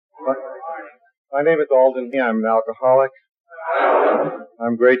My name is Alden. I'm an alcoholic.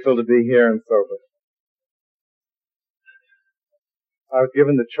 I'm grateful to be here and sober. I was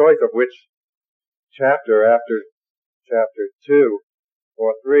given the choice of which chapter after chapter 2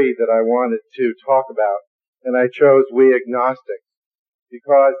 or 3 that I wanted to talk about, and I chose We Agnostics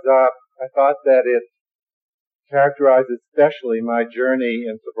because I thought that it characterized especially my journey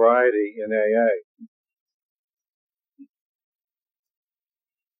in sobriety in AA.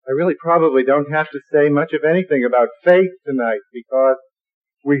 I really probably don't have to say much of anything about faith tonight because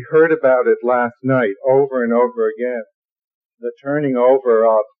we heard about it last night over and over again. The turning over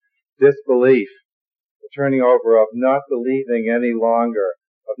of disbelief, the turning over of not believing any longer,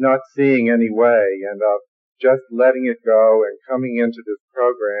 of not seeing any way, and of just letting it go and coming into this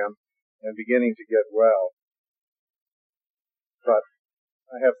program and beginning to get well. But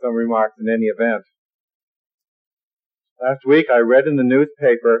I have some remarks in any event. Last week I read in the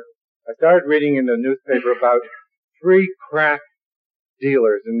newspaper, I started reading in the newspaper about 3 crack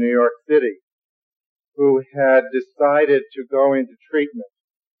dealers in New York City who had decided to go into treatment.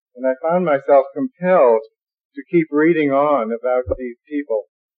 And I found myself compelled to keep reading on about these people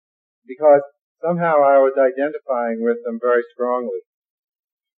because somehow I was identifying with them very strongly.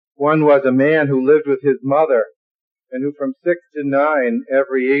 One was a man who lived with his mother and who from 6 to 9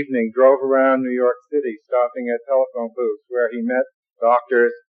 every evening drove around New York City stopping at telephone booths where he met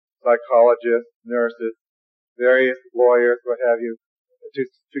doctors, psychologists, nurses, various lawyers, what have you,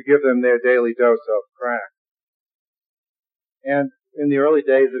 to give them their daily dose of crack. And in the early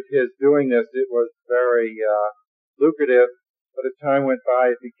days of his doing this, it was very lucrative, but as time went by,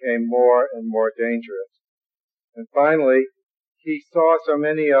 it became more and more dangerous. And finally, he saw so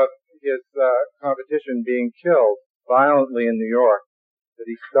many of his competition being killed violently in New York that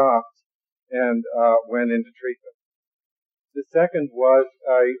he stopped and went into treatment. The second was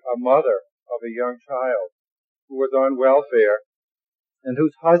a mother of a young child who was on welfare and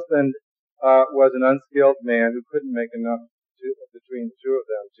whose husband was an unskilled man who couldn't make enough between the two of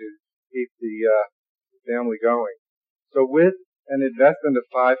them to keep the family going. So with an investment of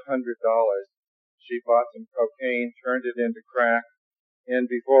 $500, she bought some cocaine, turned it into crack, and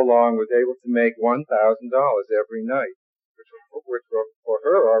before long was able to make $1,000 every night, which for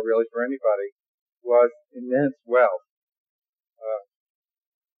her, or really for anybody, was immense wealth.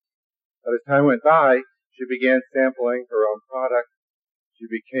 But as time went by, she began sampling her own product. She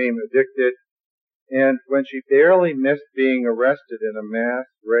became addicted. And when she barely missed being arrested in a mass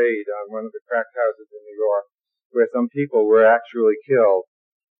raid on one of the crack houses in New York, where some people were actually killed,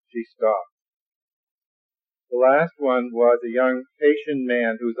 she stopped. The last one was a young Haitian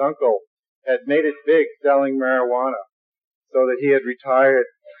man whose uncle had made it big selling marijuana, so that he had retired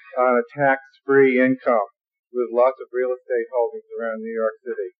on a tax-free income with lots of real estate holdings around New York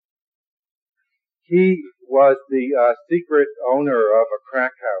City. He was the secret owner of a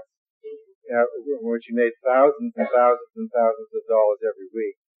crack house, in which he made thousands and thousands and thousands of dollars every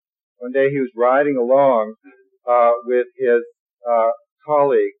week. One day he was riding along with his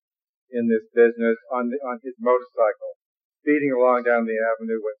colleague in this business on his motorcycle, speeding along down the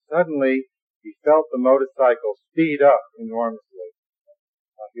avenue when suddenly he felt the motorcycle speed up enormously.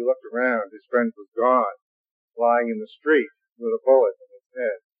 He looked around. His friend was gone, lying in the street with a bullet in his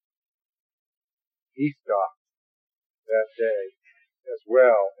head. He stopped that day as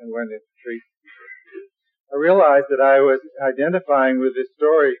well and went into treatment. I realized that I was identifying with these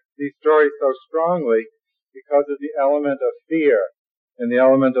stories so strongly because of the element of fear and the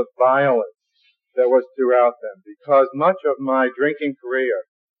element of violence that was throughout them, because much of my drinking career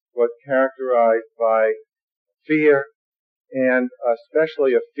was characterized by fear and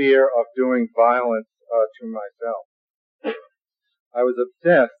especially a fear of doing violence to myself. I was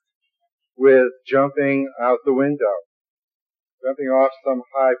obsessed with jumping out the window, jumping off some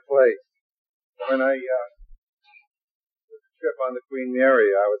high place. When I took a trip on the Queen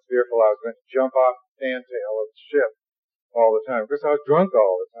Mary, I was fearful I was going to jump off the fantail of the ship all the time, because I was drunk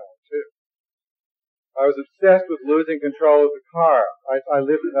all the time, too. I was obsessed with losing control of the car. I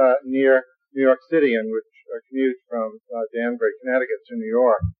lived near New York City, in which I commute from Danbury, Connecticut to New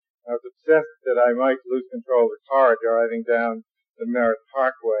York. I was obsessed that I might lose control of the car driving down the Merritt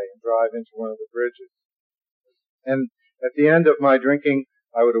Parkway and drive into one of the bridges. And at the end of my drinking,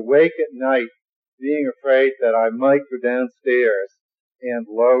 I would awake at night being afraid that I might go downstairs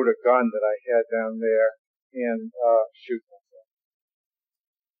and load a gun that I had down there and shoot myself.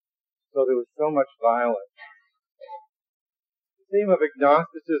 So there was so much violence. The theme of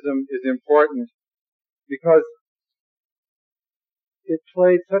agnosticism is important because it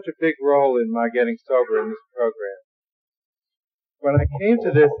played such a big role in my getting sober in this program. when I came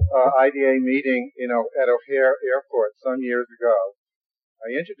to this IDA meeting, at O'Hare Airport some years ago,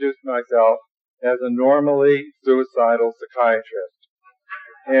 I introduced myself as a normally suicidal psychiatrist.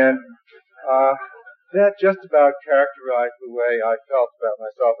 And that just about characterized the way I felt about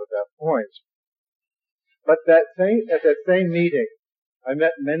myself at that point. But at that same meeting, I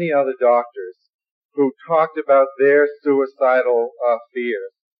met many other doctors who talked about their suicidal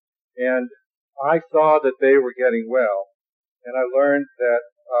fears. And I saw that they were getting well, and I learned that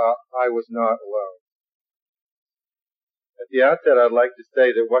I was not alone. At the outset, I'd like to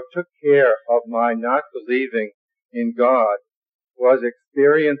say that what took care of my not believing in God was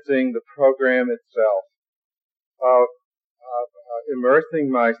experiencing the program itself, of immersing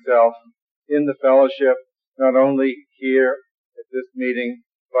myself in the fellowship, not only here at this meeting,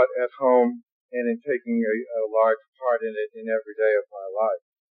 but at home and in taking a large part in it in every day of my life.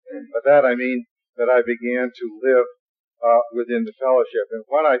 By that I mean that I began to live within the fellowship. And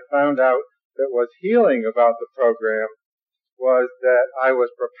what I found out that was healing about the program was that I was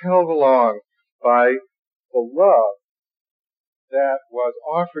propelled along by the love that was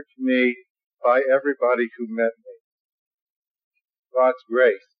offered to me by everybody who met me. God's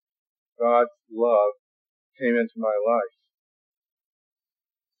grace, God's love came into my life.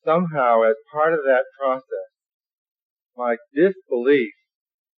 Somehow, as part of that process, my disbelief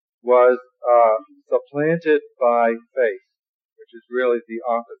was supplanted by faith, which is really the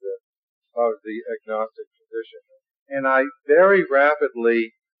opposite of the agnostic tradition. And I very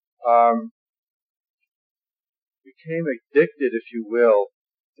rapidly became addicted, if you will,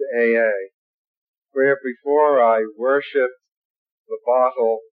 to AA, where before I worshipped the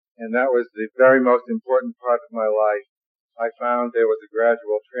bottle, and that was the very most important part of my life, I found there was a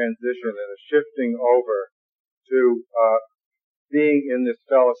gradual transition and a shifting over to being in this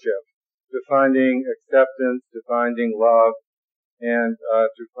fellowship, to finding acceptance, to finding love, and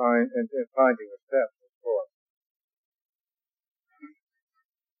finding a step, of course.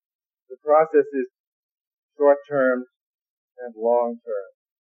 The process is short-term and long-term.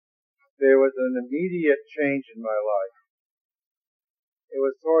 There was an immediate change in my life. It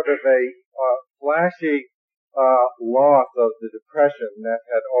was sort of a flashy loss of the depression that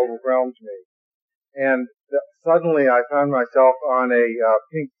had overwhelmed me. And suddenly I found myself on a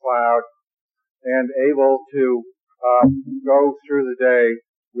pink cloud and able to go through the day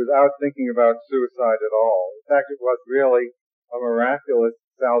without thinking about suicide at all. In fact, it was really a miraculous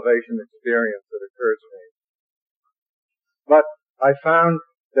salvation experience that occurred to me. But I found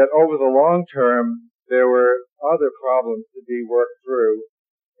that over the long term, there were other problems to be worked through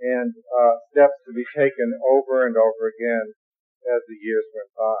and steps to be taken over and over again as the years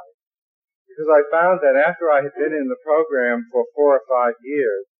went by. Because I found that after I had been in the program for 4 or 5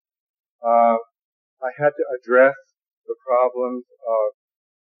 years, I had to address the problems of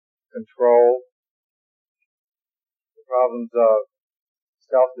control, the problems of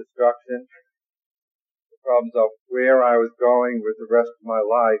self-destruction, the problems of where I was going with the rest of my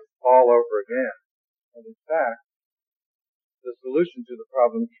life all over again. And in fact, the solution to the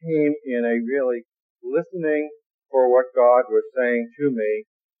problem came in a really listening for what God was saying to me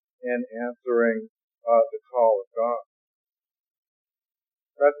and answering the call of God.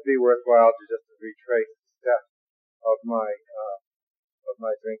 That'd be worthwhile to just retrace the steps of my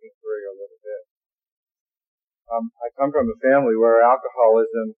drinking career a little bit. I come from a family where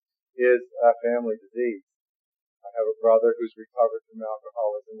alcoholism is a family disease. I have a brother who's recovered from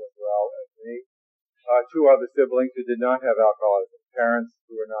alcoholism as well as me. 2 other siblings who did not have alcoholism. Parents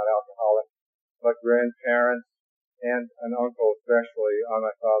who were not alcoholic, but grandparents and an uncle especially on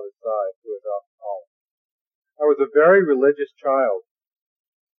my father's side who was alcoholic. I was a very religious child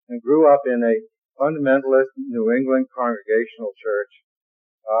and grew up in a fundamentalist New England Congregational church.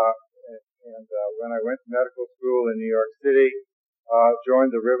 When I went to medical school in New York City,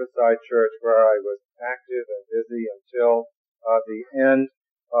 joined the Riverside Church where I was active and busy until the end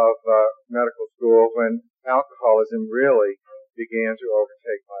of medical school when alcoholism really began to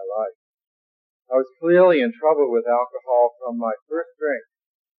overtake my life. I was clearly in trouble with alcohol from my first drink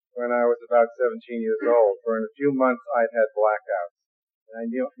when I was about 17 years old. For in a few months I'd had blackouts. And I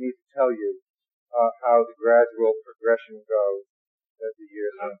don't need to tell you how the gradual progression goes as the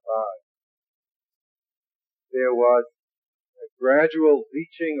years went by. There was a gradual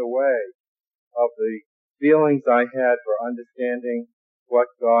leaching away of the feelings I had for understanding what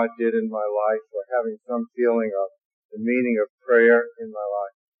God did in my life, or having some feeling of the meaning of prayer in my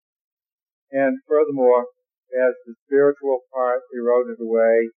life. And furthermore, as the spiritual part eroded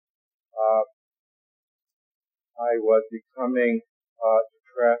away, I was becoming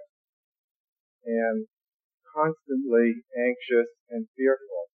depressed and constantly anxious and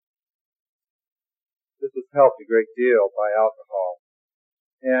fearful. This was helped a great deal by alcohol.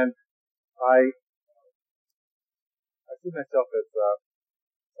 And I see myself as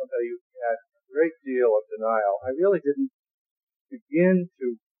somebody who had a great deal of denial. I really didn't begin to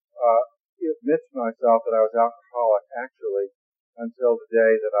admit to myself that I was alcoholic, actually, until the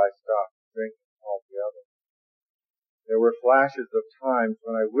day that I stopped drinking altogether. There were flashes of times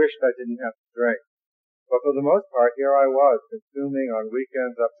when I wished I didn't have to drink. But for the most part, here I was, consuming on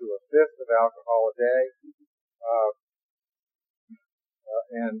weekends up to a fifth of alcohol a day,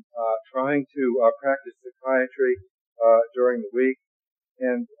 and trying to practice psychiatry during the week,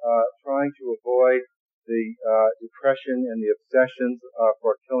 and trying to avoid the depression and the obsessions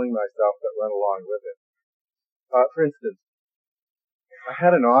for killing myself that went along with it. For instance, I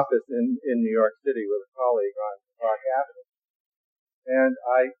had an office in New York City with a colleague on Park Avenue, and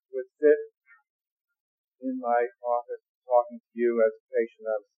I would sit in my office talking to you as a patient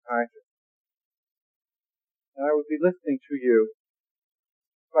of a psychiatrist, and I would be listening to you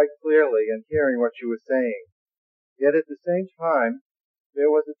quite clearly and hearing what you were saying. Yet at the same time,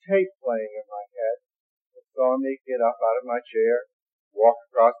 there was a tape playing in my head that saw me get up out of my chair, walk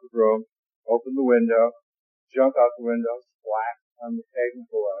across the room, open the window, jump out the window, splat on the pavement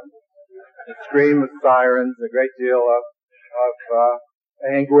below, a scream of sirens, a great deal of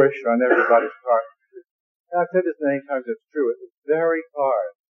anguish on everybody's part. And I've said this many times, it's true. It was very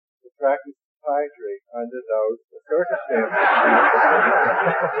hard to practice psychiatry under those circumstances.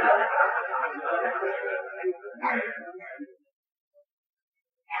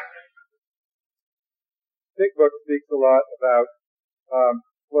 Big Book speaks a lot about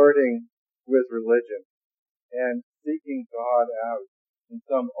flirting with religion and seeking God out in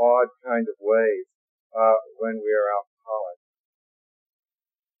some odd kind of ways when we are alcoholics.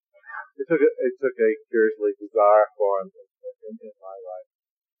 It took a curiously bizarre form in my life.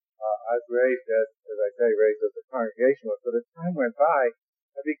 I was raised, as I say, raised as a Congregationalist, but as time went by,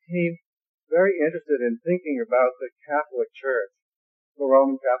 I became very interested in thinking about the Catholic Church, the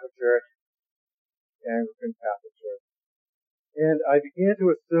Roman Catholic Church, Anglican Catholic Church. And I began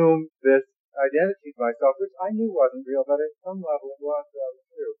to assume this identity of myself, which I knew wasn't real, but at some level it was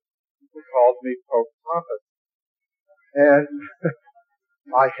true. People called me Pope Pompous. And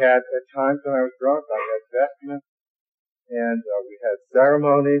I had, at times when I was drunk, I had vestments, and we had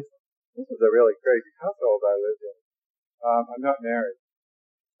ceremonies. This was a really crazy household I lived in. I'm not married.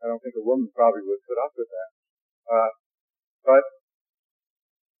 I don't think a woman probably would put up with that. But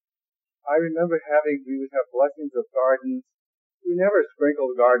I remember we would have blessings of gardens. We never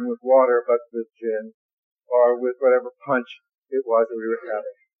sprinkled the garden with water, but with gin, or with whatever punch it was that we were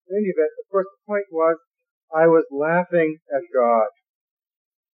having. In any event, of course, the point was, I was laughing at God.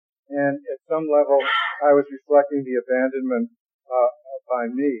 And at some level, I was reflecting the abandonment by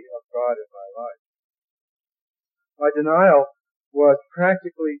me of God in my life. My denial was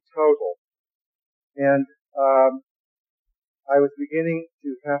practically total. And I was beginning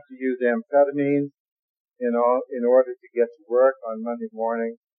to have to use amphetamines in order to get to work on Monday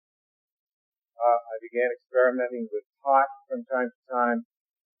morning. I began experimenting with pot from time to time,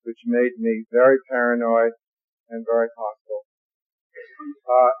 which made me very paranoid and very hostile.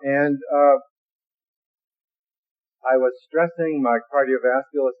 I was stressing my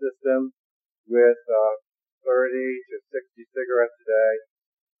cardiovascular system with 30 to 60 cigarettes a day,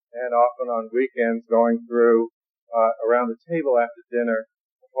 and often on weekends going through around the table after dinner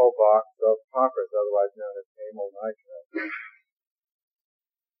a whole box of poppers, otherwise known as amyl nitrate.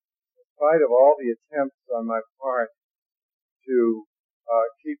 In spite of all the attempts on my part to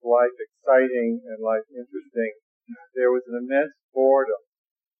keep life exciting and life interesting, there was an immense boredom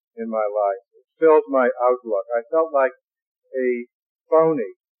in my life. It filled my outlook. I felt like a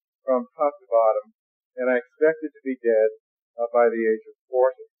phony from top to bottom, and I expected to be dead by the age of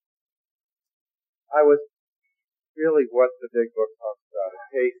 40. I was really what the Big Book talks about, a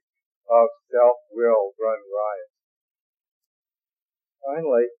case of self-will run riot.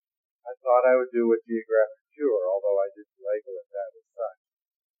 Finally, I thought I would do a geographic cure, although I didn't label it that as such.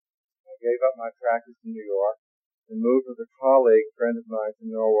 I gave up my practice in New York and moved with a friend of mine to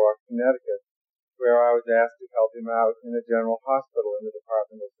Norwalk, Connecticut, where I was asked to help him out in a general hospital in the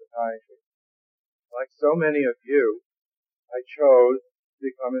Department of Psychiatry. Like so many of you, I chose to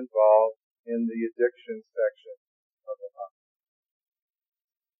become involved in the addiction section of the hospital.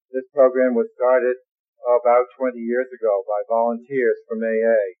 This program was started about 20 years ago by volunteers from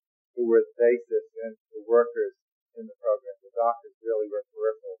AA, who were the basis and the workers in the program. The doctors really were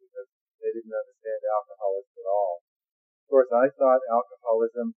peripheral because they didn't understand alcoholism at all. Of course, I thought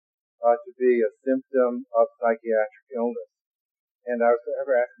alcoholism to be a symptom of psychiatric illness. And I was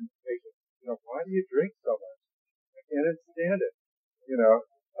ever asking the patient, why do you drink so much? I can't understand it,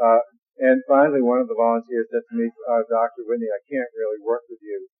 And finally, one of the volunteers said to me, Dr. Whitney, I can't really work with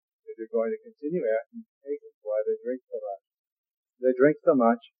you if you're going to continue asking patients why they drink so much. They drink so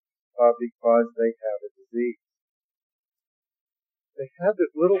much because they have a disease. They had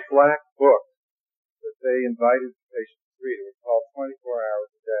this little black book that they invited the patients to read. It was called 24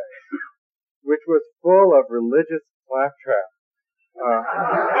 Hours a Day, which was full of religious claptrap.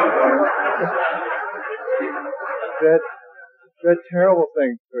 Said terrible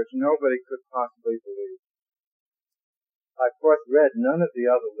things which nobody could possibly believe. I, of course, read none of the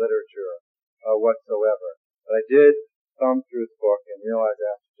other literature whatsoever, but I did thumb through the book and realized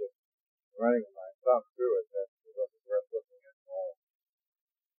after just running my thumb through it that it wasn't worth looking at all.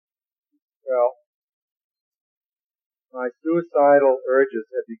 Well, my suicidal urges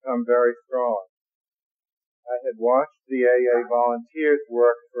had become very strong. I had watched the AA volunteers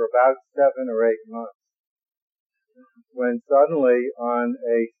work for about 7 or 8 months, when suddenly on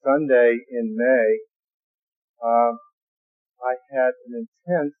a Sunday in May, I had an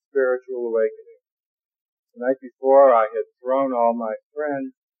intense spiritual awakening. The night before, I had thrown all my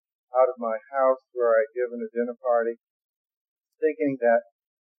friends out of my house where I'd given a dinner party, thinking that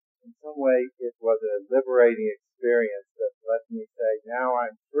in some way it was a liberating experience that let me say, now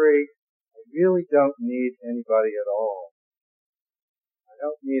I'm free. I really don't need anybody at all. I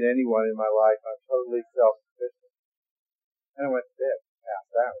don't need anyone in my life. I'm totally self-sufficient. And I went to bed,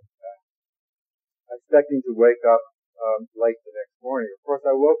 passed out. I was expecting to wake up late the next morning. Of course,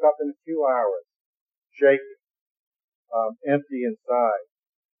 I woke up in a few hours, shaking, empty inside,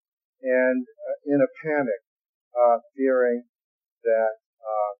 and in a panic, fearing that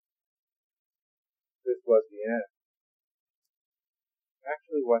this was the end.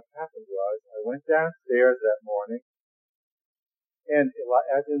 Actually, what happened was I went downstairs that morning, and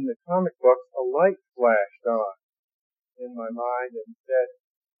as in the comic books, a light flashed on in my mind and said,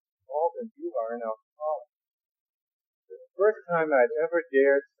 Alden, you are an alcoholic. It was the first time I'd ever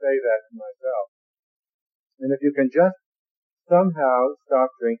dared say that to myself. And if you can just somehow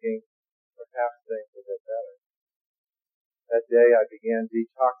stop drinking, perhaps things will get better. That day I began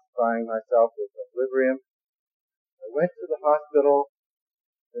detoxifying myself with Librium. I went to the hospital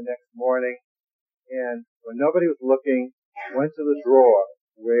the next morning, and when nobody was looking, went to the drawer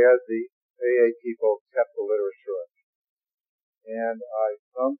where the AA people kept the literature. And I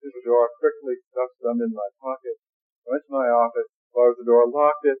thumbed through the door, quickly stuffed them in my pocket, went to my office, closed the door,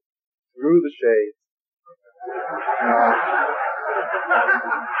 locked it, threw the shades,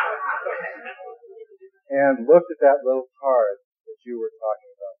 and looked at that little card that you were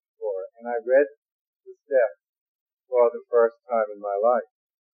talking about before. And I read the steps for the first time in my life.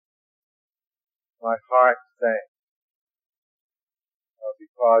 My heart sank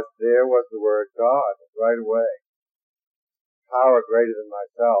because there was the word God right away. Power greater than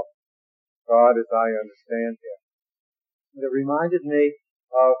myself. God as I understand Him. And it reminded me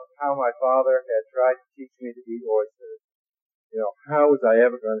of how my father had tried to teach me to eat oysters. How was I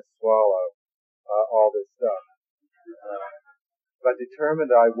ever going to swallow all this stuff? But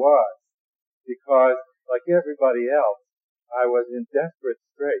determined I was, because like everybody else, I was in desperate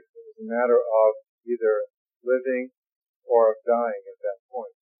straits. It was a matter of either living or of dying at that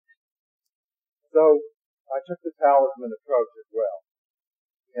point. So I took the talisman approach as well.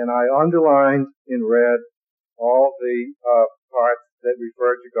 And I underlined in red all the parts that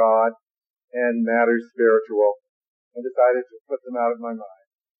referred to God and matters spiritual, and decided to put them out of my mind.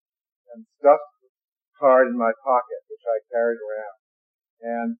 And stuffed the card in my pocket, which I carried around.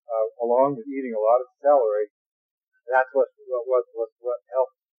 And along with eating a lot of celery, that's what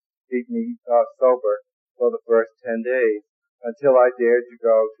helped keep me sober for the first 10 days until I dared to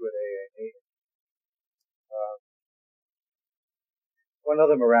go to an AA meeting. One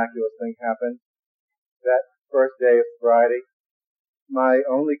other miraculous thing happened. That first day of sobriety, my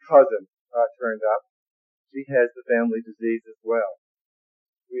only cousin turned up. She has the family disease as well.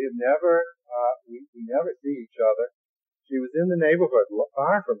 We have never, we never see each other. She was in the neighborhood,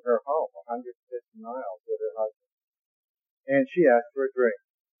 far from her home, 150 miles with her husband. And she asked for a drink.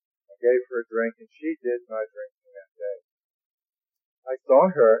 I gave her a drink, and she did my drinking that day. I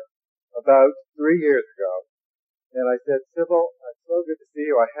saw her about 3 years ago, and I said, Sybil, it's so good to see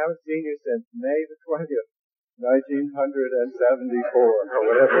you. I haven't seen you since May the 20th, 1974, or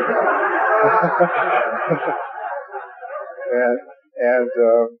whatever. and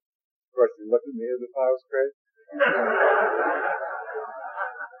of course, she looked at me as if I was crazy.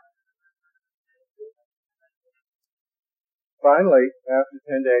 Finally, after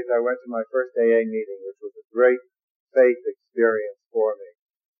 10 days, I went to my first AA meeting, which was a great faith experience for me.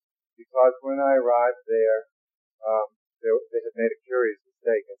 Because when I arrived there, they had made a curious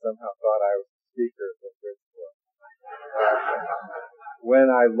mistake and somehow thought I was the speaker of the principal. When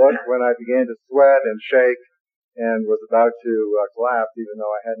I began to sweat and shake and was about to collapse, even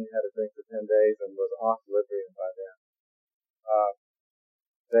though I hadn't had a drink for 10 days and was off Librium by then,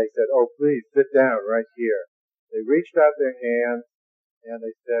 they said, "Oh, please sit down right here." They reached out their hands and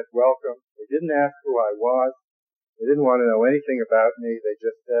they said, "Welcome." They didn't ask who I was. They didn't want to know anything about me. They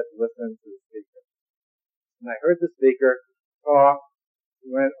just said, "Listen to the speaker." And I heard the speaker talk. He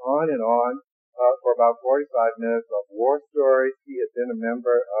went on and on for about 45 minutes of war stories. He had been a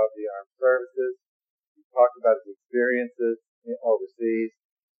member of the armed services. He talked about his experiences overseas.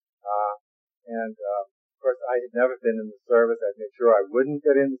 Of course, I had never been in the service. I'd made sure I wouldn't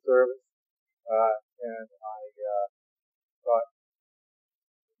get in the service. And I thought,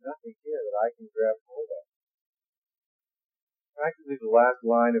 there's nothing here that I can grab hold of. Practically the last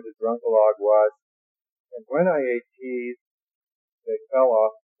line of his drunkalogue was, "And when I ate peas, they fell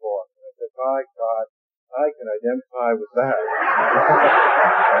off the fork." And I said, "My God, I can identify with that."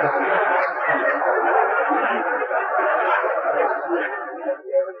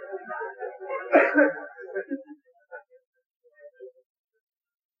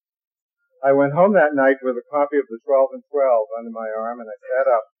 I went home that night with a copy of the 12 and 12 under my arm, and I sat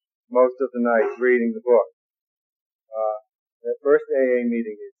up most of the night reading the book. That first AA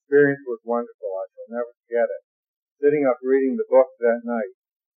meeting, the experience was wonderful. I shall never forget it. Sitting up reading the book that night,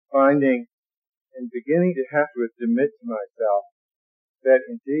 finding and beginning to have to admit to myself that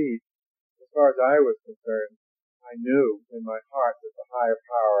indeed, as far as I was concerned, I knew in my heart that the higher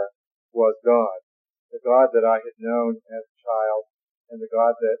power was God, the God that I had known as a child, and the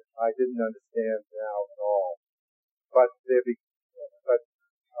God that I didn't understand now at all. But there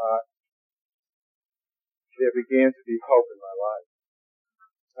began to be hope in my life.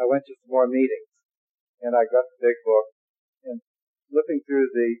 I went to some more meetings, and I got the big book, and flipping through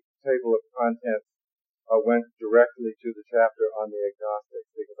the table of contents, I went directly to the chapter on the agnostics,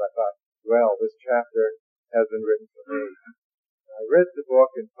 because I thought, well, this chapter has been written for me. I read the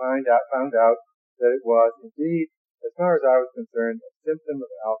book and found out that it was indeed, as far as I was concerned, a symptom of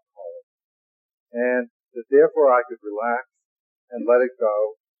alcoholism, and that therefore I could relax and let it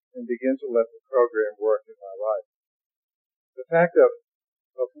go and begin to let the program work in my life. The fact of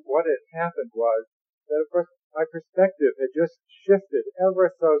what had happened was that, of course, my perspective had just shifted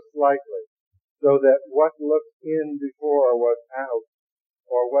ever so slightly, so that what looked in before was out,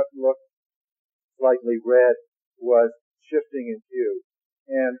 or what looked slightly red was shifting in hue.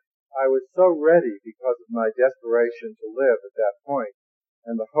 And I was so ready because of my desperation to live at that point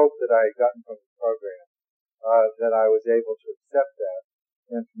and the hope that I had gotten from the program, that I was able to accept that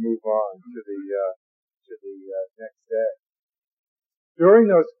and to move on to the next day. During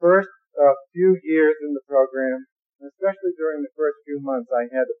those first few years in the program, and especially during the first few months,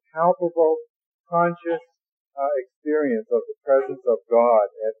 I had a palpable, conscious experience of the presence of God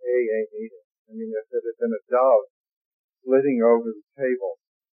at AA meetings. I mean, if it had been a dove flitting over the table,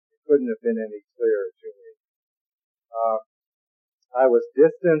 it couldn't have been any clearer to me. I was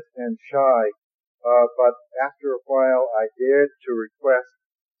distant and shy, but after a while I dared to request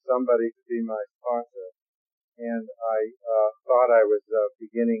somebody to be my sponsor, and I thought I was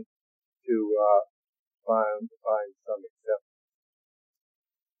beginning to find some acceptance.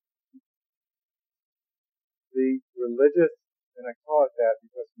 The religious, and I call it that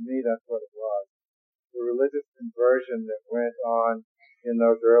because to me that's what it was, the religious conversion that went on in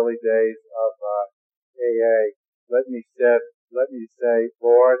those early days of AA, let me say,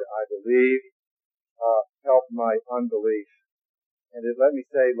 "Lord, I believe, help my unbelief." And it let me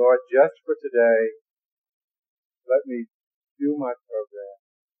say, "Lord, just for today, let me do my program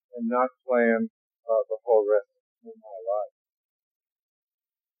and not plan the whole rest of my life."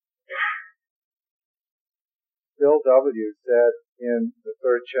 Bill W. said in the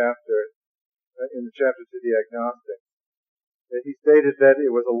third chapter, in the chapter to the agnostics, that he stated that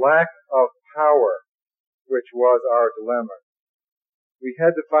it was a lack of power which was our dilemma. We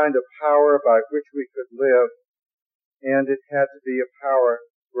had to find a power by which we could live, and it had to be a power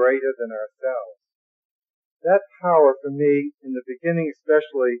greater than ourselves. That power for me, in the beginning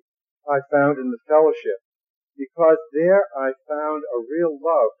especially, I found in the fellowship, because there I found a real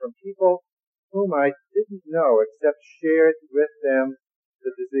love from people whom I didn't know except shared with them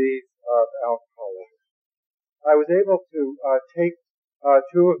the disease of alcoholism. I was able to take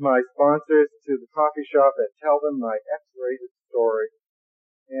two of my sponsors to the coffee shop and tell them my X-rated story,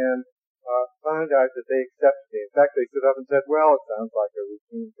 and found out that they accepted me. In fact, they stood up and said, "Well, it sounds like a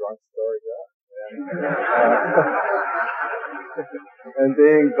routine drunk story to us." And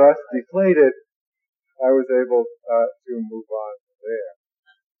being thus deflated, I was able to move on from there.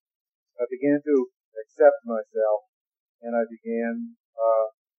 I began to accept myself, and I began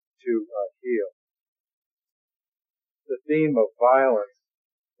to heal. The theme of violence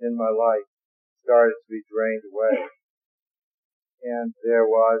in my life started to be drained away, and there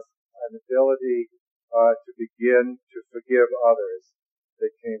was an ability to begin to forgive others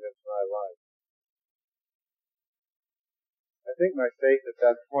that came into my life. I think my faith at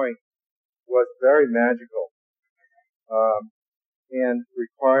that point was very magical, and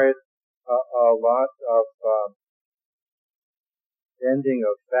required a lot of bending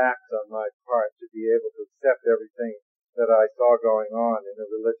of facts on my part to be able to accept everything that I saw going on in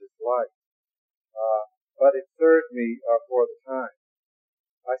a religious life. But it served me for the time.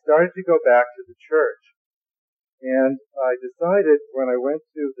 I started to go back to the church, and I decided when I went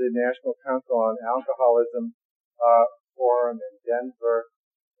to the National Council on Alcoholism forum in Denver,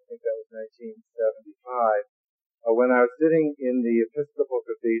 I think that was 1975, when I was sitting in the Episcopal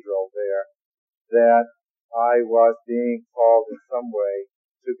Cathedral there, that I was being called in some way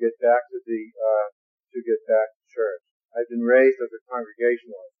to get back to church. I'd been raised as a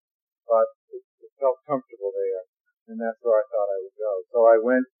Congregationalist, but it felt comfortable there, and that's where I thought I would go. So I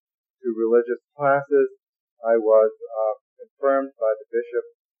went to religious classes. I was confirmed by the bishop,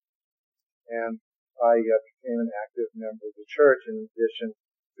 and I became an active member of the church in addition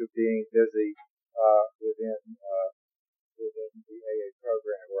to being busy within the AA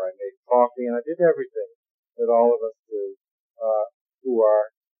program, where I made coffee and I did everything that all of us do, who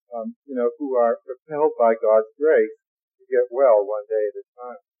are propelled by God's grace to get well one day at a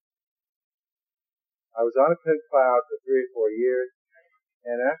time. I was on a pink cloud for 3 or 4 years,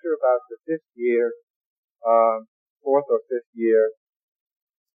 and after about the 5th year, 4th or 5th year,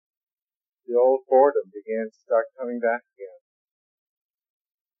 the old boredom began to start coming back again.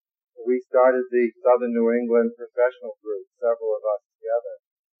 We started the Southern New England Professional Group, several of us together,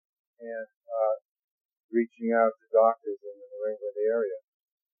 and reaching out to doctors in the New England area.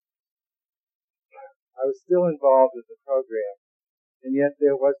 I was still involved with the program, and yet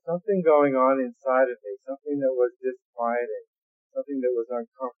there was something going on inside of me, something that was disquieting, something that was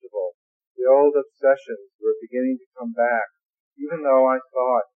uncomfortable. The old obsessions were beginning to come back, even though I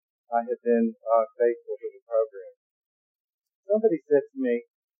thought I had been faithful to the program. Somebody said to me,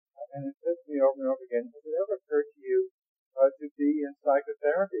 and it said to me over and over again, has it ever occurred to you to be in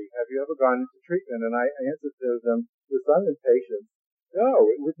psychotherapy? Have you ever gone into treatment? And I answered to them with some impatience,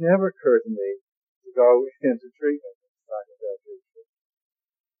 no, it would never occur to me to go into treatment, psychotherapy.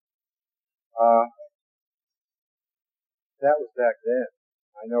 That was back then.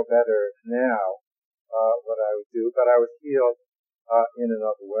 I know better now what I would do, but I was healed in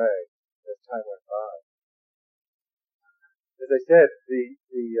another way as time went by. As I said, the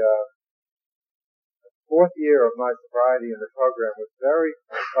 4th year of my sobriety in the program was very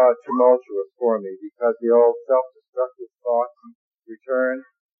tumultuous for me because the old self-destructive thoughts returned.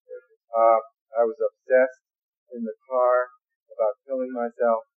 I was obsessed in the car about killing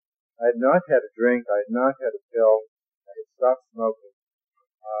myself. I had not had a drink. I had not had a pill. I had stopped smoking.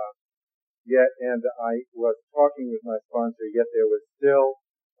 And I was talking with my sponsor, yet there was still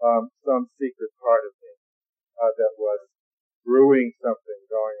some secret part of me that was brewing something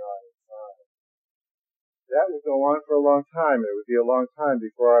going on inside. That would go on for a long time. It would be a long time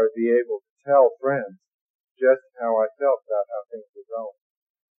before I would be able to tell friends just how I felt about how things were going.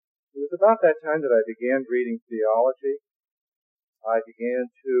 It was about that time that I began reading theology. I began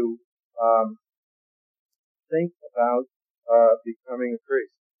to think about becoming a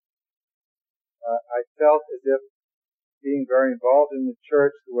priest. I felt as if being very involved in the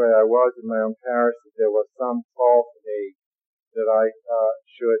church the way I was in my own parish, that there was some call for me that I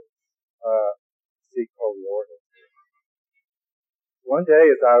should seek holy orders. One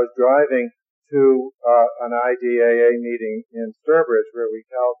day as I was driving to an IDAA meeting in Sturbridge, where we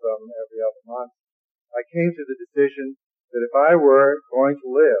held them every other month, I came to the decision that if I were going to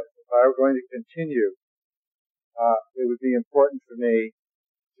live, if I were going to continue, it would be important for me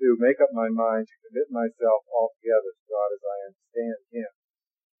to make up my mind to commit myself altogether to God as I understand Him,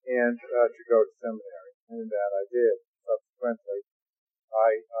 and to go to seminary. And that I did. Subsequently,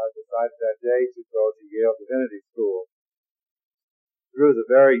 I decided that day to go to Yale Divinity School. Through the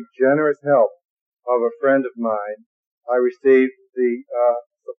very generous help of a friend of mine, I received the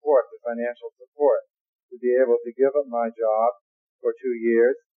financial support, to be able to give up my job for 2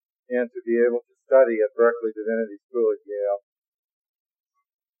 years and to be able to study at Berkeley Divinity School at Yale.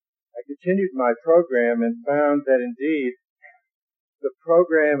 I continued my program and found that indeed the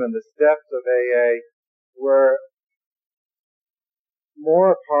program and the steps of AA were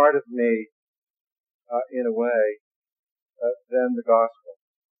more a part of me, in a way, than the gospel.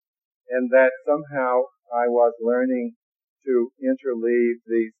 And that somehow I was learning to interleave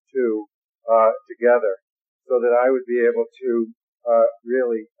these two together so that I would be able to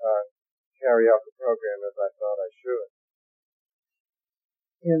really carry out the program as I thought I should.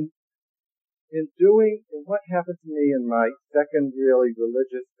 In what happened to me in my second really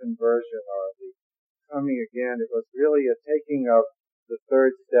religious conversion, or the coming again, it was really a taking of the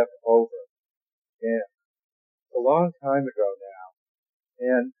third step over. And it's a long time ago now.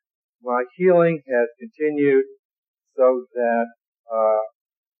 And my healing has continued so that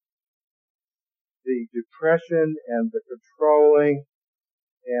the depression and the controlling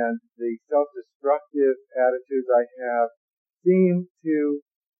and the self-destructive attitudes I have seem to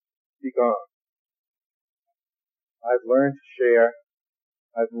be gone. I've learned to share.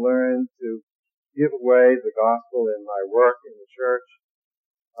 I've learned to give away the gospel in my work in the church.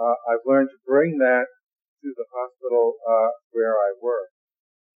 I've learned to bring that to the hospital where I work.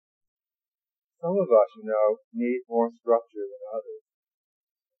 Some of us, need more structure than others.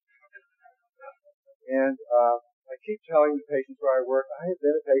 And I keep telling the patients where I work, I have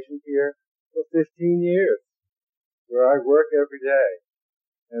been a patient here for 15 years, where I work every day,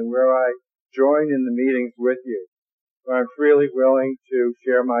 and where I join in the meetings with you, where I'm freely willing to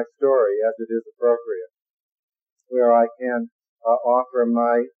share my story as it is appropriate, where I can offer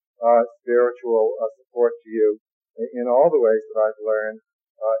my spiritual support to you in all the ways that I've learned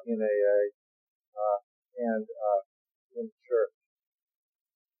in AA and in church.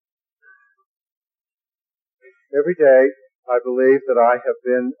 Every day, I believe that I have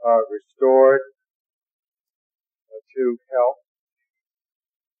been restored to health,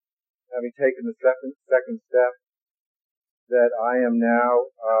 having taken the second step, that I am now,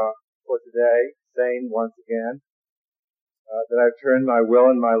 for today, sane once again, that I've turned my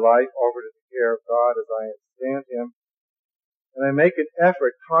will and my life over to the care of God as I understand Him, and I make an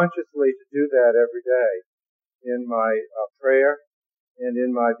effort consciously to do that every day in my prayer and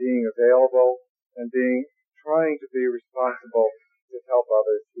in my being available and trying to be responsible to help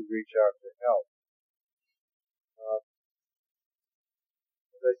others who reach out for help.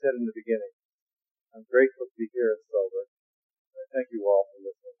 As I said in the beginning, I'm grateful to be here and sober. I thank you all for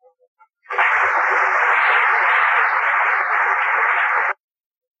listening.